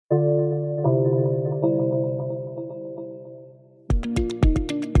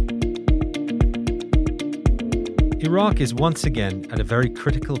Iraq is once again at a very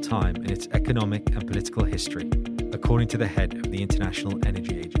critical time in its economic and political history, according to the head of the International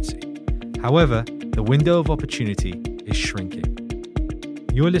Energy Agency. However, the window of opportunity is shrinking.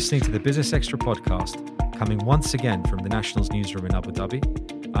 You are listening to the Business Extra podcast, coming once again from the National's newsroom in Abu Dhabi.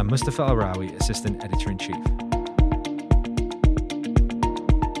 I'm Mustafa Al-Rawi, Assistant Editor-in-Chief.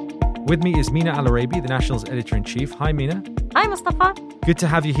 With me is Mina Al-Arabi, the National's Editor-in-Chief. Hi, Mina. Hi, Mustafa. Good to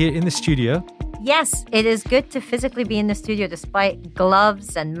have you here in the studio. Yes, it is good to physically be in the studio despite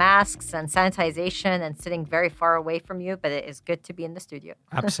gloves and masks and sanitization and sitting very far away from you, but it is good to be in the studio.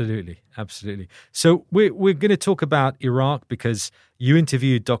 Absolutely. So we're going to talk about Iraq because you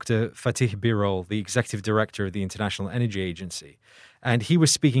interviewed Dr. Fatih Birol, the Executive Director of the International Energy Agency, and he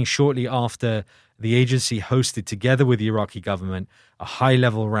was speaking shortly after the agency hosted, together with the Iraqi government, a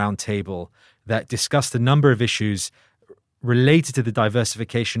high-level roundtable that discussed a number of issues related to the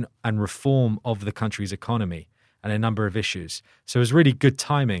diversification and reform of the country's economy and a number of issues. So it was really good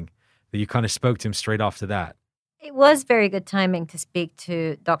timing that you kind of spoke to him straight after that. It was very good timing to speak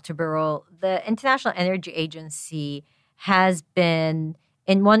to Dr. Birol. The International Energy Agency has been,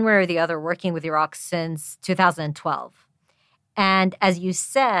 in one way or the other, working with Iraq since 2012. And as you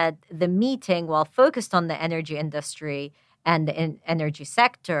said, the meeting, while focused on the energy industry and the energy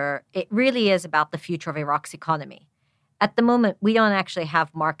sector, it really is about the future of Iraq's economy. At the moment, we don't actually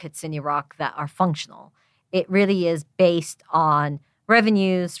have markets in Iraq that are functional. It really is based on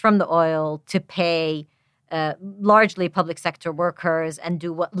revenues from the oil to pay largely public sector workers and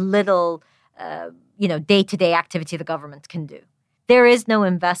do what little, day-to-day activity the government can do. There is no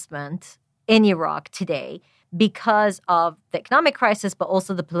investment in Iraq today because of the economic crisis, but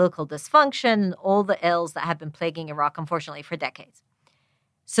also the political dysfunction and all the ills that have been plaguing Iraq, unfortunately, for decades.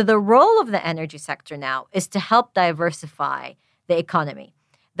 So the role of the energy sector now is to help diversify the economy.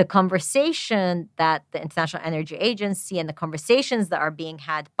 The conversation that the International Energy Agency and the conversations that are being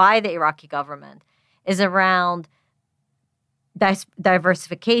had by the Iraqi government is around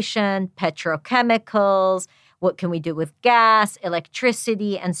diversification, petrochemicals, what can we do with gas,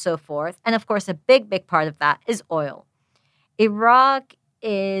 electricity, and so forth. And of course, a big part of that is oil. Iraq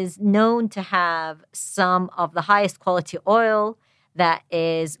is known to have some of the highest quality oil that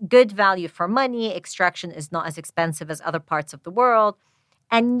is good value for money. Extraction is not as expensive as other parts of the world.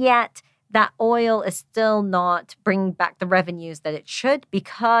 And yet that oil is still not bringing back the revenues that it should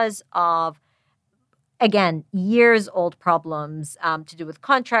because of, again, years-old problems to do with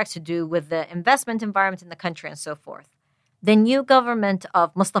contracts, to do with the investment environment in the country and so forth. The new government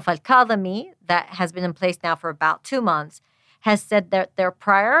of Mustafa Al-Kadhimi that has been in place now for about 2 months has said that their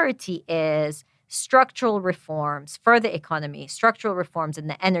priority is structural reforms for the economy, structural reforms in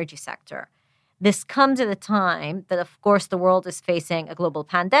the energy sector. This comes at a time that, of course, the world is facing a global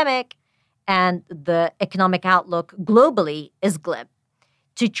pandemic and the economic outlook globally is glib.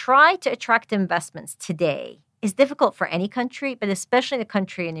 To try to attract investments today is difficult for any country, but especially a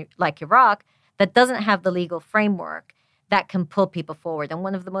country like Iraq that doesn't have the legal framework that can pull people forward. And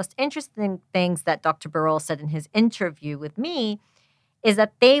one of the most interesting things that Dr. Birol said in his interview with me is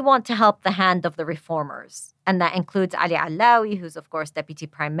that they want to help the hand of the reformers. And that includes Ali Alawi, who's, of course, Deputy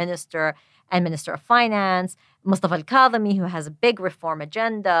Prime Minister and Minister of Finance, Mustafa Al-Kadhimi, who has a big reform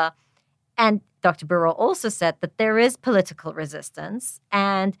agenda. And Dr. Birol also said that there is political resistance,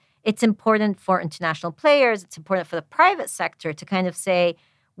 and it's important for international players, it's important for the private sector to kind of say,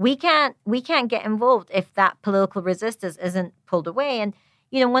 we can't get involved if that political resistance isn't pulled away. And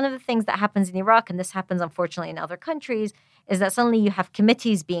one of the things that happens in Iraq, and this happens unfortunately in other countries, is that suddenly you have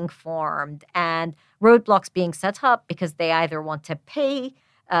committees being formed and roadblocks being set up because they either want to pay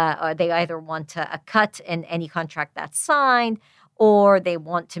or they either want a cut in any contract that's signed, or they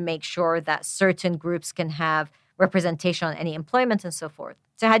want to make sure that certain groups can have representation on any employment and so forth.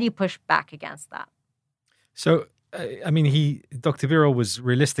 So how do you push back against that? So, Dr. Birol was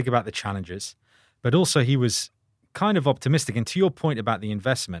realistic about the challenges, but also he was kind of optimistic. And to your point about the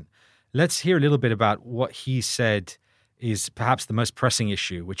investment, let's hear a little bit about what he said is perhaps the most pressing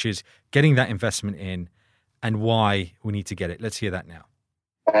issue, which is getting that investment in and why we need to get it. Let's hear that now.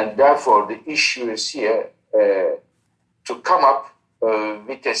 And therefore, the issue is here to come up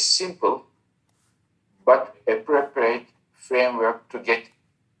with a simple but appropriate framework to get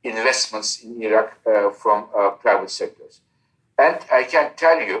investments in Iraq from private sectors. And I can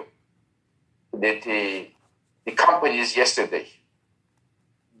tell you that the companies yesterday,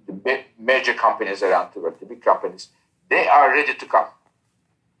 the major companies around the world, the big companies, they are ready to come.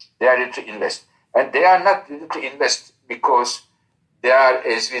 They are ready to invest. And they are not ready to invest because they are,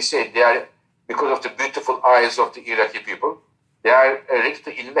 as we say, they are because of the beautiful eyes of the Iraqi people. They are ready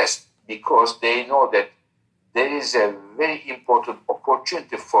to invest because they know that there is a very important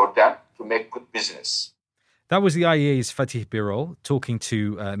opportunity for them to make good business. That was the IEA's Fatih Birol talking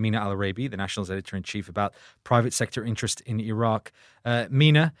to Mina Al-Arabi, the National's editor-in-chief, about private sector interest in Iraq.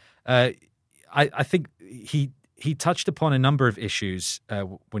 Mina, I think he touched upon a number of issues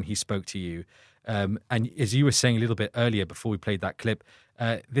when he spoke to you. And as you were saying a little bit earlier before we played that clip,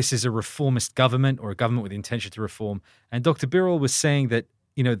 this is a reformist government or a government with the intention to reform. And Dr. Birol was saying that,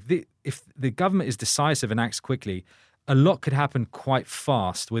 if the government is decisive and acts quickly, a lot could happen quite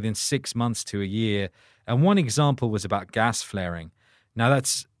fast within 6 months to a year. And one example was about gas flaring. Now,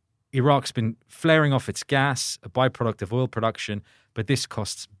 Iraq's been flaring off its gas, a byproduct of oil production, but this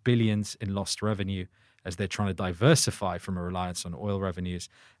costs billions in lost revenue as they're trying to diversify from a reliance on oil revenues,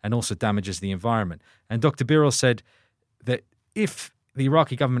 and also damages the environment. And Dr. Birol said that if the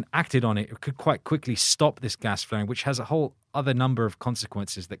Iraqi government acted on it, it could quite quickly stop this gas flaring, which has a whole other number of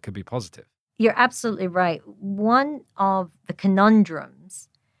consequences that could be positive. You're absolutely right. One of the conundrums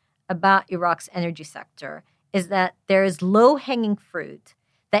about Iraq's energy sector is that there is low-hanging fruit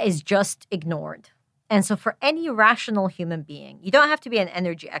that is just ignored. And so for any rational human being, you don't have to be an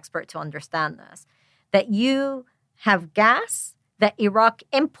energy expert to understand this, that you have gas that Iraq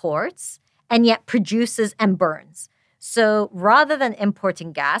imports and yet produces and burns. So rather than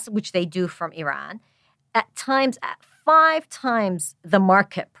importing gas, which they do from Iran, at times at 5 times the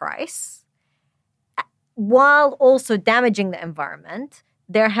market price, while also damaging the environment,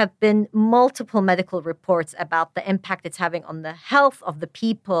 there have been multiple medical reports about the impact it's having on the health of the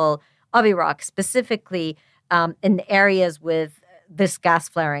people of Iraq, specifically in the areas with this gas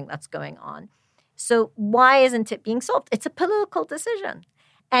flaring that's going on. So why isn't it being solved? It's a political decision.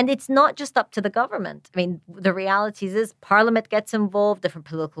 And it's not just up to the government. I mean, the reality is Parliament gets involved, different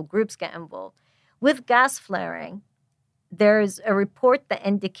political groups get involved. With gas flaring, there's a report that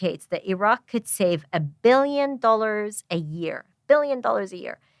indicates that Iraq could save $1 billion a year,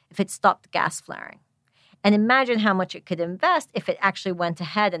 if it stopped gas flaring. And imagine how much it could invest if it actually went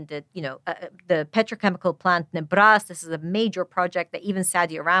ahead and did, the petrochemical plant Nebras. This is a major project that even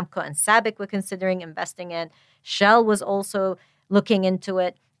Saudi Aramco and SABIC were considering investing in. Shell was also looking into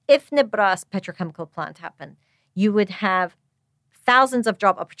it. If Nebras petrochemical plant happened, you would have thousands of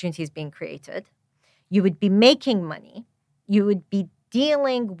job opportunities being created. You would be making money. You would be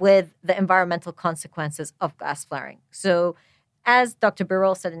dealing with the environmental consequences of gas flaring. So as Dr.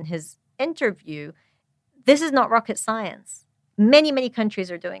 Birol said in his interview, this is not rocket science. Many, many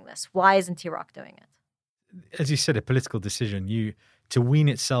countries are doing this. Why isn't Iraq doing it? As you said, a political decision to wean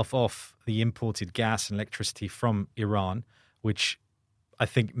itself off the imported gas and electricity from Iran, which I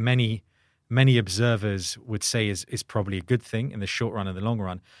think many observers would say is probably a good thing in the short run and the long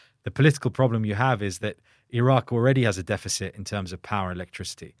run. The political problem you have is that Iraq already has a deficit in terms of power and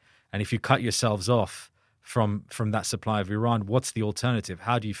electricity. And if you cut yourselves off from that supply of Iran, what's the alternative?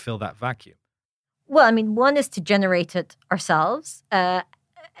 How do you fill that vacuum? Well, I mean, one is to generate it ourselves.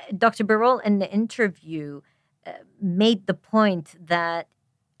 Dr. Birol in the interview made the point that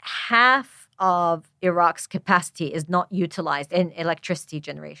half of Iraq's capacity is not utilized in electricity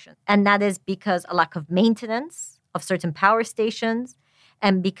generation. And that is because a lack of maintenance of certain power stations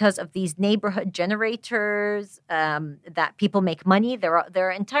and because of these neighborhood generators that people make money. There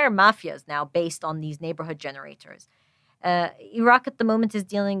are entire mafias now based on these neighborhood generators. Iraq at the moment is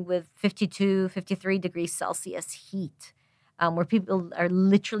dealing with 52, 53 degrees Celsius heat, where people are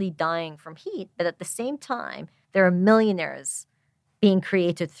literally dying from heat. But at the same time, there are millionaires being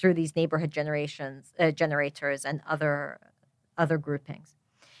created through these neighborhood generators and other groupings.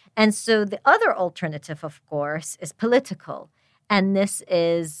 And so the other alternative, of course, is political. And this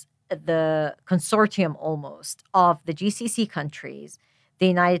is the consortium almost of the GCC countries, the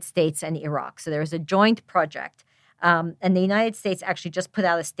United States and Iraq. So there's a joint project. And the United States actually just put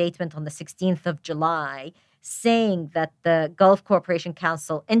out a statement on the 16th of July saying that the Gulf Cooperation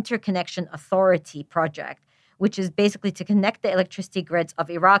Council Interconnection Authority project, which is basically to connect the electricity grids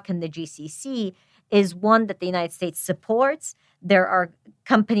of Iraq and the GCC, is one that the United States supports. There are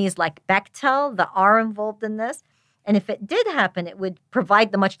companies like Bechtel that are involved in this. And if it did happen, it would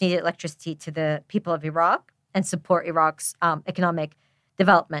provide the much-needed electricity to the people of Iraq and support Iraq's economic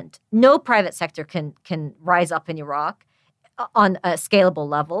development. No private sector can rise up in Iraq on a scalable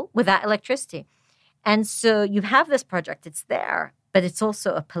level without electricity. And so you have this project, it's there, but it's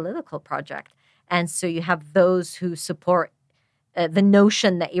also a political project. And so you have those who support the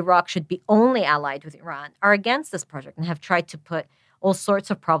notion that Iraq should be only allied with Iran are against this project and have tried to put all sorts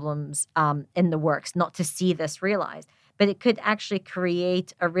of problems in the works not to see this realized. but it could actually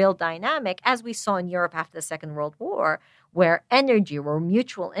create a real dynamic, as we saw in Europe after the Second World War, where energy or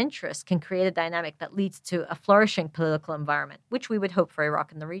mutual interest can create a dynamic that leads to a flourishing political environment, which we would hope for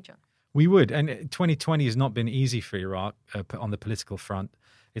Iraq and the region. We would. And 2020 has not been easy for Iraq on the political front.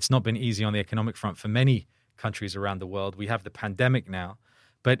 It's not been easy on the economic front for many countries around the world. We have the pandemic now.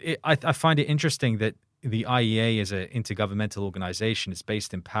 But I find it interesting that the IEA is an intergovernmental organization. It's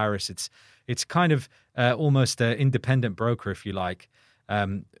based in Paris. It's kind of almost an independent broker, if you like,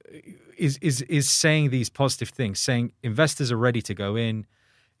 is saying these positive things, saying investors are ready to go in.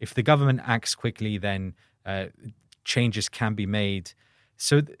 If the government acts quickly, then changes can be made.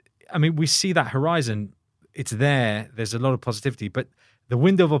 So, I mean, we see that horizon. It's there. There's a lot of positivity, but the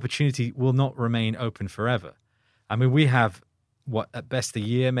window of opportunity will not remain open forever. I mean, we have, at best a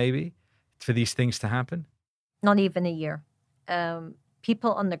year maybe for these things to happen? Not even a year.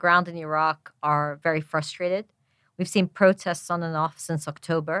 People on the ground in Iraq are very frustrated. We've seen protests on and off since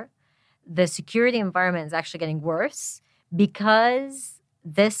October. The security environment is actually getting worse because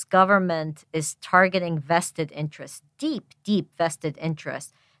this government is targeting vested interests, deep vested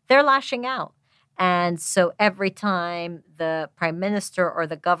interests. They're lashing out. And so every time the prime minister or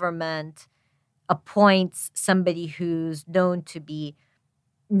the government appoints somebody who's known to be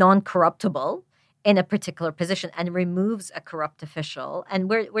non-corruptible in a particular position and removes a corrupt official, and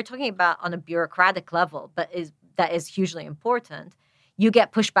we're talking about on a bureaucratic level, but that is hugely important, you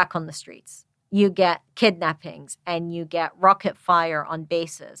get pushback on the streets, you get kidnappings, and you get rocket fire on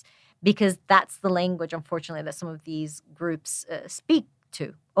bases, because that's the language, unfortunately, that some of these groups speak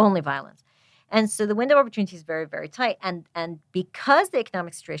to, only violence. And so the window of opportunity is very, very tight. And because the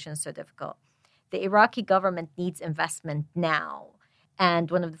economic situation is so difficult, the Iraqi government needs investment now. And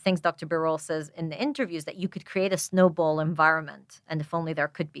one of the things Dr. Birol says in the interview is that you could create a snowball environment. And if only there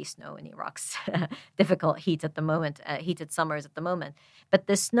could be snow in Iraq's difficult heat at the moment, heated summers at the moment. But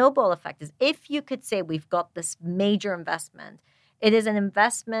the snowball effect is if you could say we've got this major investment, it is an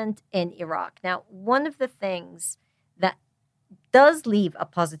investment in Iraq. Now, one of the things that does leave a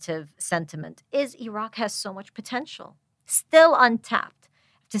positive sentiment is Iraq has so much potential, still untapped.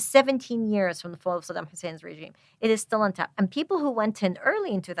 To 17 years from the fall of Saddam Hussein's regime, it is still untapped. And people who went in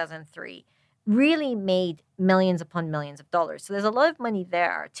early in 2003 really made millions upon millions of dollars. So there's a lot of money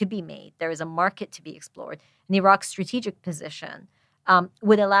there to be made. There is a market to be explored. And Iraq's strategic position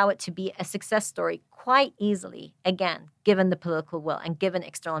would allow it to be a success story quite easily, again, given the political will and given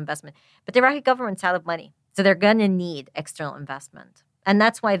external investment. But the Iraqi government's out of money. So they're going to need external investment. And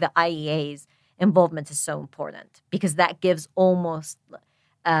that's why the IEA's involvement is so important, because that gives almost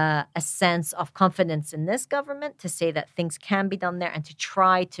a sense of confidence in this government to say that things can be done there and to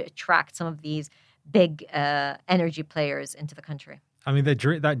try to attract some of these big energy players into the country. I mean,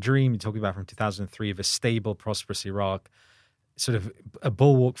 that dream you're talking about from 2003 of a stable, prosperous Iraq, sort of a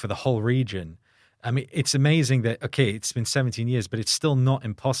bulwark for the whole region. I mean, it's amazing that, okay, it's been 17 years, but it's still not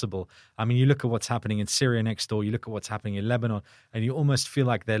impossible. I mean, you look at what's happening in Syria next door, you look at what's happening in Lebanon, and you almost feel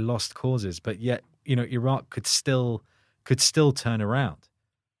like they're lost causes. But yet, you know, Iraq could still turn around.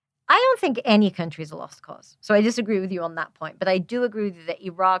 I don't think any country is a lost cause. So I disagree with you on that point. But I do agree with you that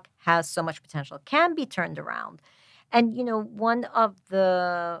Iraq has so much potential, can be turned around. And, you know, one of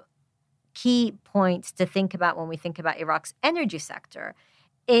the key points to think about when we think about Iraq's energy sector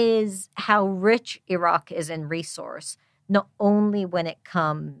is how rich Iraq is in resource, not only when it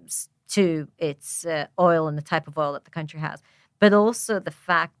comes to its oil and the type of oil that the country has, but also the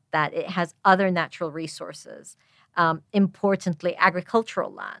fact that it has other natural resources. Importantly,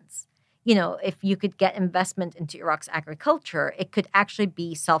 agricultural lands. You know, if you could get investment into Iraq's agriculture, it could actually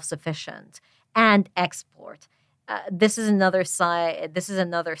be self-sufficient and export. This is another side. This is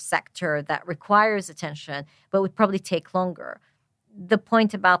another sector that requires attention, but would probably take longer. The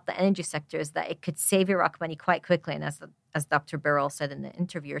point about the energy sector is that it could save Iraq money quite quickly, and as Dr. Birol said in the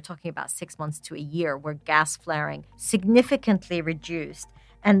interview, you're talking about 6 months to a year where gas flaring significantly reduced,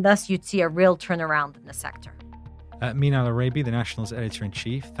 and thus you'd see a real turnaround in the sector. Mina Al-Arabi, the National's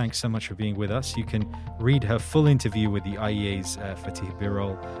editor-in-chief, thanks so much for being with us. You can read her full interview with the IEA's Fatih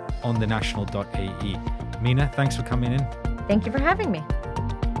Birol on thenational.ae. Mina, thanks for coming in. Thank you for having me.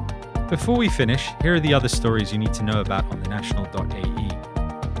 Before we finish, here are the other stories you need to know about on thenational.ae.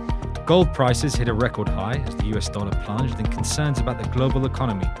 Gold prices hit a record high as the US dollar plunged, and concerns about the global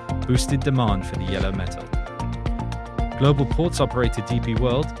economy boosted demand for the yellow metal. Global ports operator DP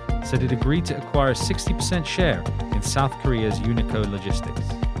World said it agreed to acquire a 60% share in South Korea's Unico Logistics.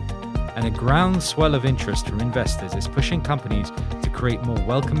 And a groundswell of interest from investors is pushing companies to create more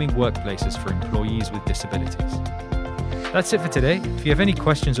welcoming workplaces for employees with disabilities. That's it for today. If you have any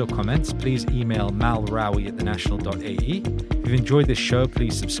questions or comments, please email malrawi@thenational.ae. If you've enjoyed this show,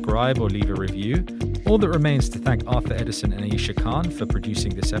 please subscribe or leave a review. All that remains to thank Arthur Edison and Aisha Khan for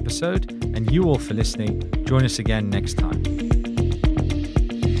producing this episode, and you all for listening. Join us again next time.